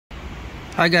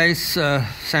Hi guys,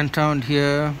 Scenthound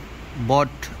here. Bought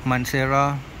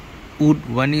Mancera, Oud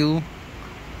Vanille,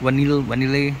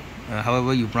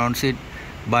 however you pronounce it,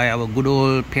 by our good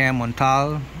old Pierre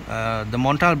Montal. The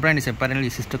Montal brand is apparently a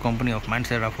sister company of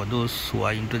Mancera for those who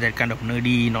are into that kind of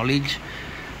nerdy knowledge.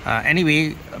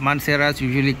 Anyway, Manceras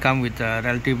usually come with a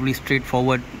relatively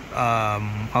straightforward,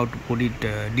 how to put it,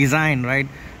 design, right?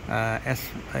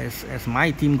 As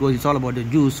my theme goes, it's all about the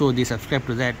juice, so they subscribe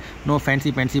to that. No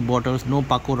fancy bottles, no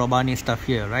Paco Rabanne stuff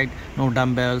here, right? No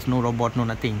dumbbells, no robot, no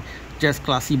nothing. Just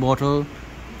classy bottle,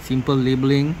 simple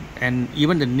labeling, and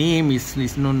even the name is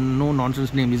no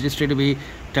nonsense name. It just straight away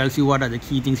tells you what are the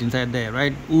key things inside there,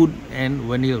 right? Oud and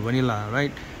vanilla,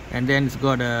 right? And then it's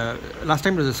got a, last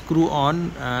time it was a screw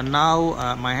on.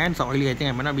 Now my hands are oily. I think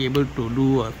I might not be able to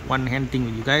do a one hand thing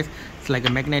with you guys. It's like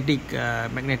a magnetic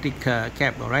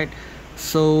cap, all right?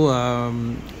 So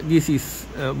this is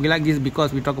we like this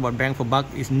because we talk about bang for buck.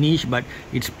 It's niche, but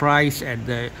it's priced at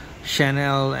the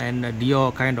Chanel and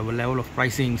Dior kind of a level of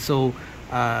pricing. So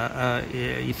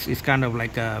it's kind of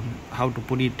like how to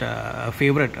put it, a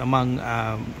favorite among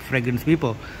fragrance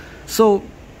people. So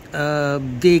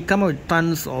they come out with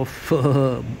tons of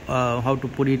how to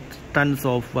put it, tons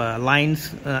of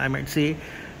lines, I might say,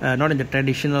 not in the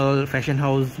traditional fashion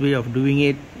house way of doing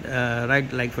it,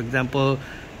 right? Like for example,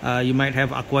 you might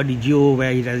have Aqua di Gio,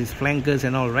 where he has his flankers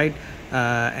and all, right?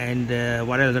 And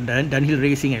what else? Dunhill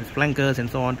Racing and flankers and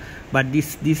so on. But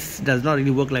this does not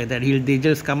really work like that. They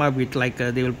just come up with like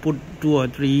they will put 2 or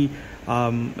 3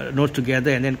 notes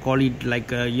together and then call it like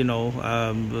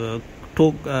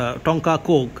Tonka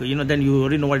Coke, then you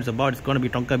already know what it's about. It's going to be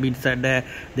Tonka beans inside there.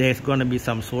 There's going to be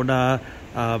some soda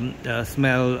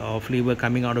smell or flavor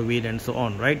coming out of it and so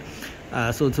on, right?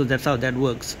 So that's how that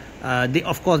works. They,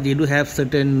 of course, they do have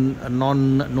certain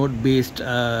non-note based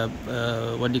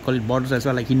what do you call it, bottles as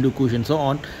well, like Hindu Kush and so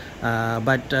on.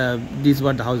 But this is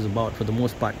what the house is about for the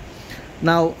most part.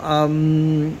 Now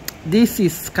this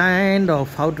is kind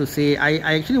of, how to say, I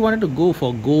actually wanted to go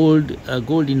for gold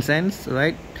incense,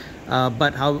 right?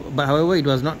 But however, it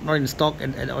was not in stock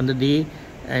on the day,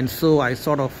 and so I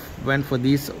sort of went for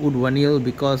this Oud Vanille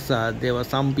because there were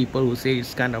some people who say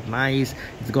it's kind of nice.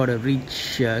 It's got a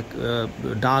rich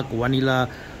dark vanilla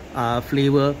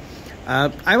flavor.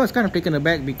 I was kind of taken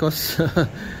aback because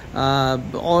I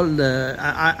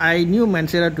knew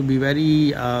Mancera to be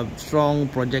very strong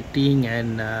projecting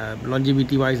and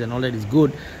longevity wise and all that is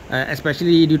good,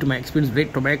 especially due to my experience with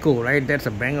red tobacco, right? That's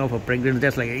a banger of a fragrance.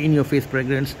 That's like an in your face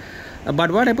fragrance.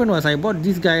 But what happened was I bought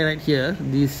this guy right here,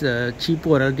 this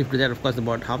cheapo relative to that, of course,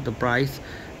 about half the price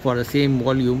for the same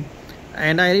volume.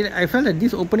 And I felt that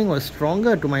this opening was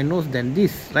stronger to my nose than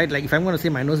this, right? Like if I'm going to say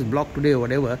my nose is blocked today or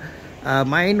whatever,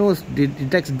 my nose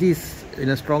detects this in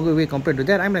a stronger way compared to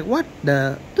that. I'm like, what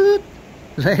the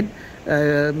right?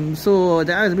 So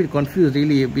I was a bit confused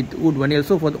really with Oud Vanille.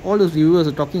 So for all those viewers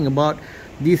who are talking about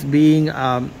this being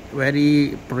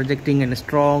very projecting and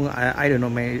strong, I don't know,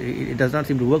 man, it does not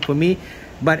seem to work for me.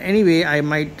 But anyway, I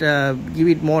might give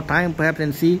it more time perhaps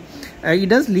and see. It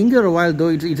does linger a while though.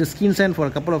 It's a skin scent for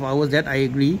a couple of hours, that I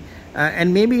agree.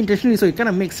 And maybe intentionally, so it kind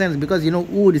of makes sense because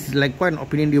oud is like quite an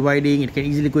opinion dividing. It can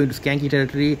easily go into skanky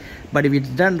territory, but if it's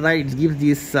done right, it gives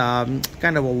this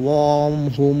kind of a warm,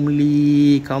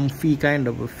 homely, comfy kind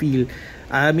of a feel.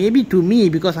 Maybe to me,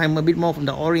 because I'm a bit more from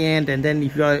the Orient, and then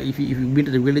if you've been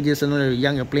to the villages and you're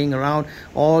young, you're playing around,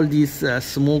 all these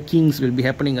smokings will be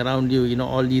happening around you,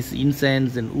 all these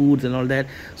incense and ouds and all that.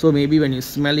 So maybe when you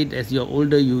smell it as you're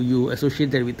older, you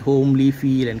associate that with homely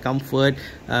feel and comfort,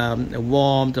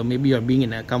 warmth, or maybe you're being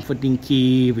in a comforting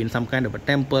cave, in some kind of a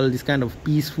temple, this kind of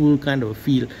peaceful kind of a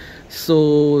feel.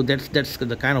 So that's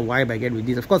the kind of vibe I get with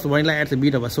this. Of course, vanilla adds a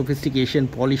bit of a sophistication,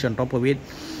 polish on top of it,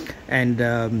 and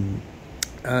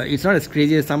it's not as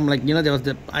crazy as some, like there was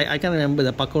the I can't remember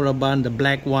the Paco Rabanne, the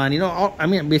black one, I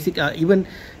mean basic, even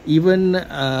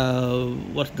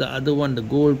what's the other one, the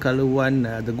gold color one,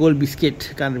 the gold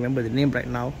biscuit, can't remember the name right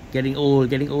now. Getting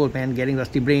old man, getting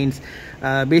rusty brains.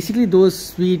 Basically those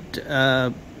sweet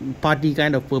party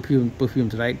kind of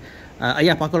perfumes, right?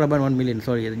 Yeah, Paco Rabanne 1 million,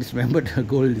 sorry, I just remembered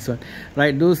gold, this one,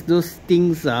 right? Those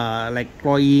things are like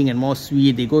cloying and more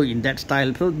sweet. They go in that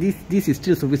style. So this is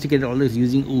still sophisticated, always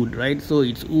using oud, right? So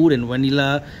it's oud and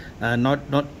vanilla,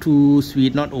 not too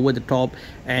sweet, not over the top.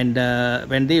 And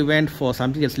when they went for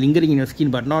something that's lingering in your skin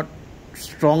but not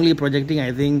strongly projecting,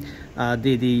 I think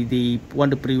they want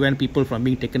to prevent people from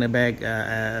being taken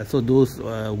aback. So those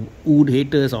oud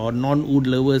haters or non-oud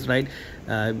lovers, right?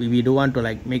 We don't want to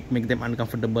like make them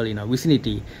uncomfortable in our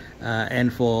vicinity.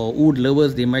 and for oud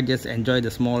lovers, they might just enjoy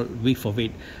the small whiff of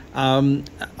it.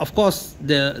 Of course,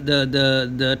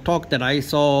 the talk that I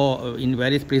saw in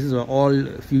various places were all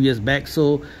a few years back,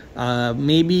 so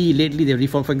maybe lately they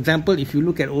reformed. For example, if you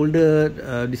look at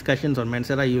older discussions on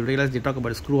Mancera, you realize they talk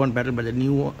about a screw-on barrel, but the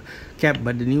new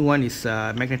one is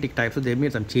magnetic type, so they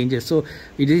made some changes. So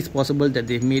it is possible that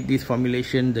they've made this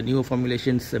formulation, the newer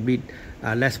formulations, a bit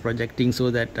less projecting, so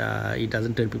that it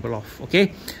doesn't turn people off.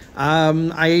 Okay,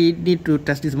 I need to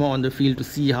test this more on the field to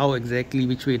see how exactly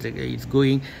which way it's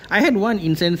going. I had one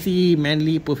incensey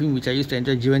manly perfume which I used to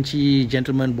enjoy, Givenchy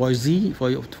Gentleman Boise,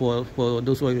 for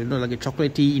those who know, like a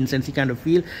chocolatey incensey kind of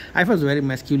feel. I felt very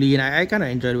masculine. I kind of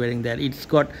enjoyed wearing that. It's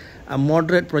got a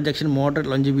moderate projection, moderate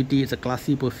longevity. It's a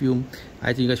classy perfume.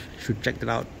 I think you guys should check that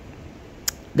out.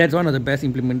 That's one of the best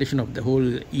implementation of the whole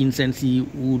incensey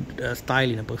oud style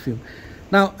in a perfume.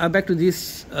 Now back to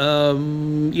this.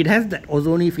 It has that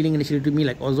ozony feeling initially to me,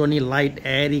 like ozony, light,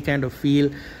 airy kind of feel.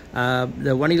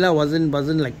 The vanilla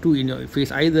wasn't like too in your face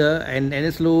either, and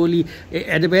then slowly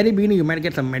at the very beginning you might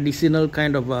get some medicinal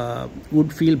kind of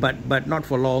wood feel, but not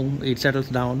for long. It settles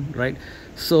down, right?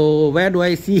 So where do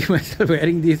I see myself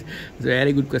wearing this? It's a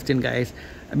very good question, guys.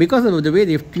 Because of the way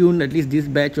they've tuned at least this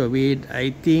batch of it, I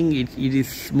think it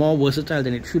is more versatile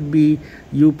than it should be.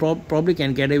 You probably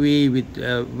can get away with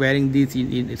wearing this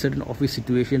in certain office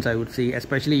situations, I would say,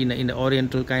 especially in the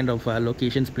oriental kind of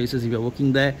locations, places. If you're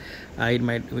working there, it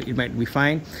might be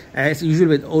fine. As usual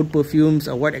with oud perfumes,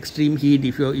 avoid extreme heat.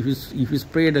 If you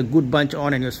spray a good bunch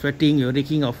on and you're sweating, you're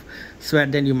reeking of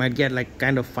sweat, then you might get like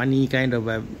kind of funny kind of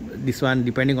this one,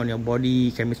 depending on your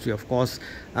body chemistry, of course.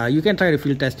 You can try to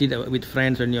field test it with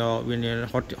friends when you're in a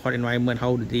hot environment.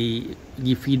 How do they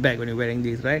give feedback when you're wearing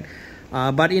this, right?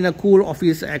 But in a cool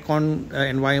office aircon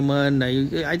environment,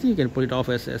 I think you can pull it off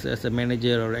as a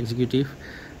manager or executive.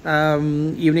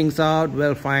 Evenings out,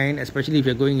 well, fine, especially if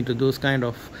you're going into those kind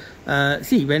of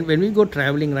see, when we go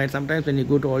traveling, right, sometimes when you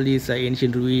go to all these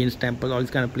ancient ruins, temples, all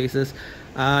these kind of places,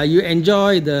 you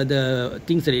enjoy the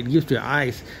things that it gives to your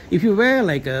eyes. If you wear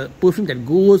like a perfume that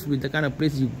goes with the kind of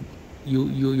place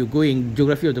you're going,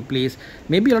 geography of the place,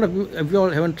 maybe a lot of you all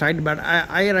haven't tried it, but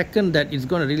I reckon that it's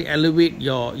going to really elevate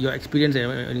your experience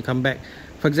when you come back.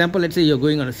 For example, let's say you're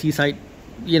going on a seaside,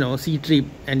 sea trip,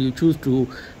 and you choose to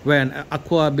wear an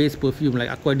aqua based perfume like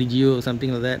Aqua di Gio or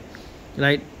something like that,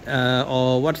 right?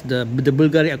 Or what's the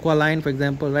Bulgari Aqua line, for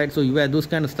example, right? So you wear those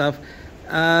kind of stuff.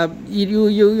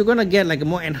 You're gonna get like a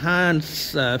more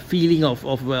enhanced feeling of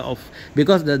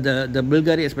because the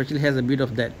Bulgari especially has a bit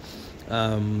of that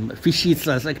fishy,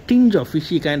 like tinge of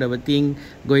fishy kind of a thing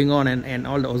going on, and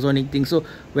all the ozonic things. So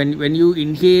when you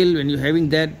inhale, when you're having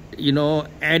that,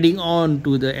 adding on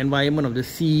to the environment of the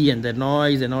sea and the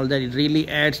noise and all that, it really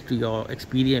adds to your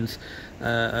experience.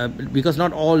 Because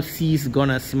not all seas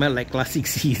gonna smell like classic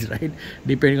seas, right?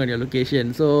 Depending on your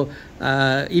location. So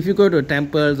if you go to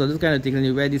temples or this kind of thing and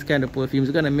you wear this kind of perfumes,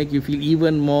 it's gonna make you feel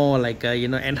even more like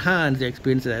enhance your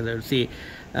experience, as I would say.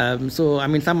 So I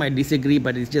mean, some might disagree,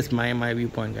 but it's just my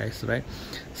viewpoint, guys, right?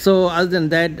 So other than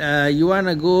that, you want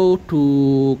to go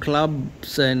to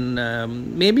clubs and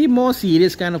maybe more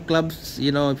serious kind of clubs, if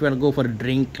you want to go for a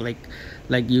drink, like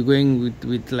you're going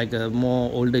with like a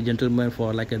more older gentleman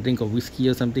for like a drink of whiskey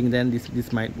or something, then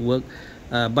this might work.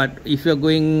 But if you're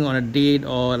going on a date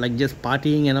or like just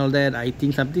partying and all that, I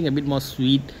think something a bit more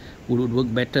sweet would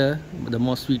work better. The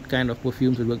more sweet kind of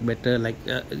perfumes would work better, like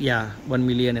 1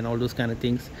 million and all those kind of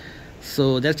things.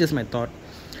 So that's just my thought.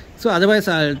 So otherwise,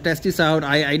 I'll test this out.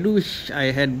 I do wish I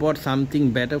had bought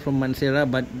something better from Mancera,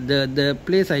 but the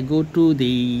place I go to,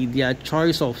 their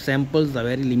choice of samples are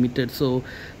very limited. So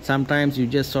sometimes you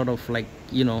just sort of like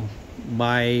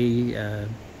buy,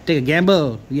 take a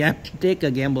gamble. Yeah, take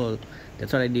a gamble.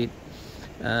 That's what I did.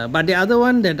 But the other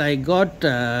one that I got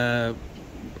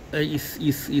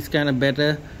is kind of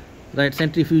better, right?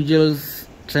 Centrifugal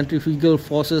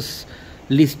forces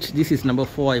list. This is number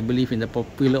 4, I believe, in the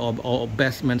popular or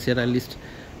best Mancera list.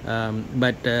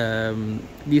 But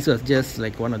this was just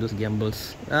like one of those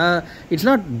gambles. It's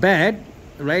not bad,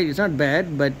 right? It's not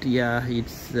bad, but yeah,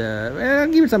 it's well,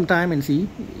 give it some time and see,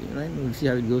 right? We'll see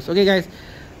how it goes. Okay, guys,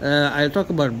 I'll talk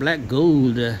about black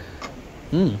gold.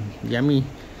 Yummy.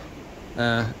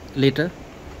 Later.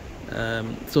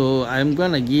 So I'm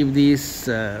gonna give this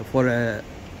for a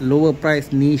lower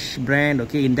price niche brand,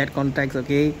 okay, in that context,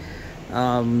 okay.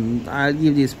 I'll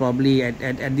give this probably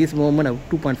at this moment a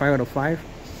 2.5 out of 5.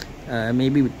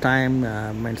 Maybe with time,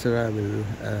 Mancera will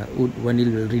Oud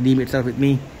Vanille will redeem itself with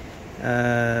me.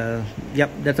 Yep,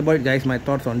 that's about it, guys. My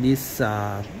thoughts on this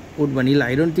Oud Vanille.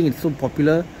 I don't think it's so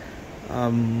popular.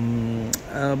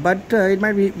 but it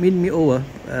might be win me over.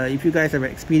 If you guys have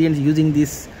experience using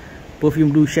this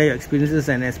perfume, do share your experiences,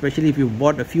 and especially if you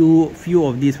bought a few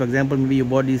of these. For example, maybe you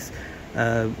bought this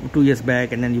 2 years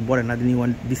back and then you bought another new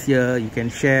one this year. You can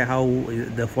share how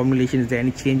the formulation, is there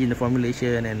any change in the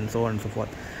formulation, and so on and so forth.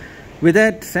 With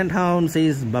that, Scenthound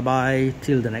says bye bye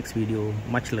till the next video.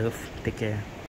 Much love, take care.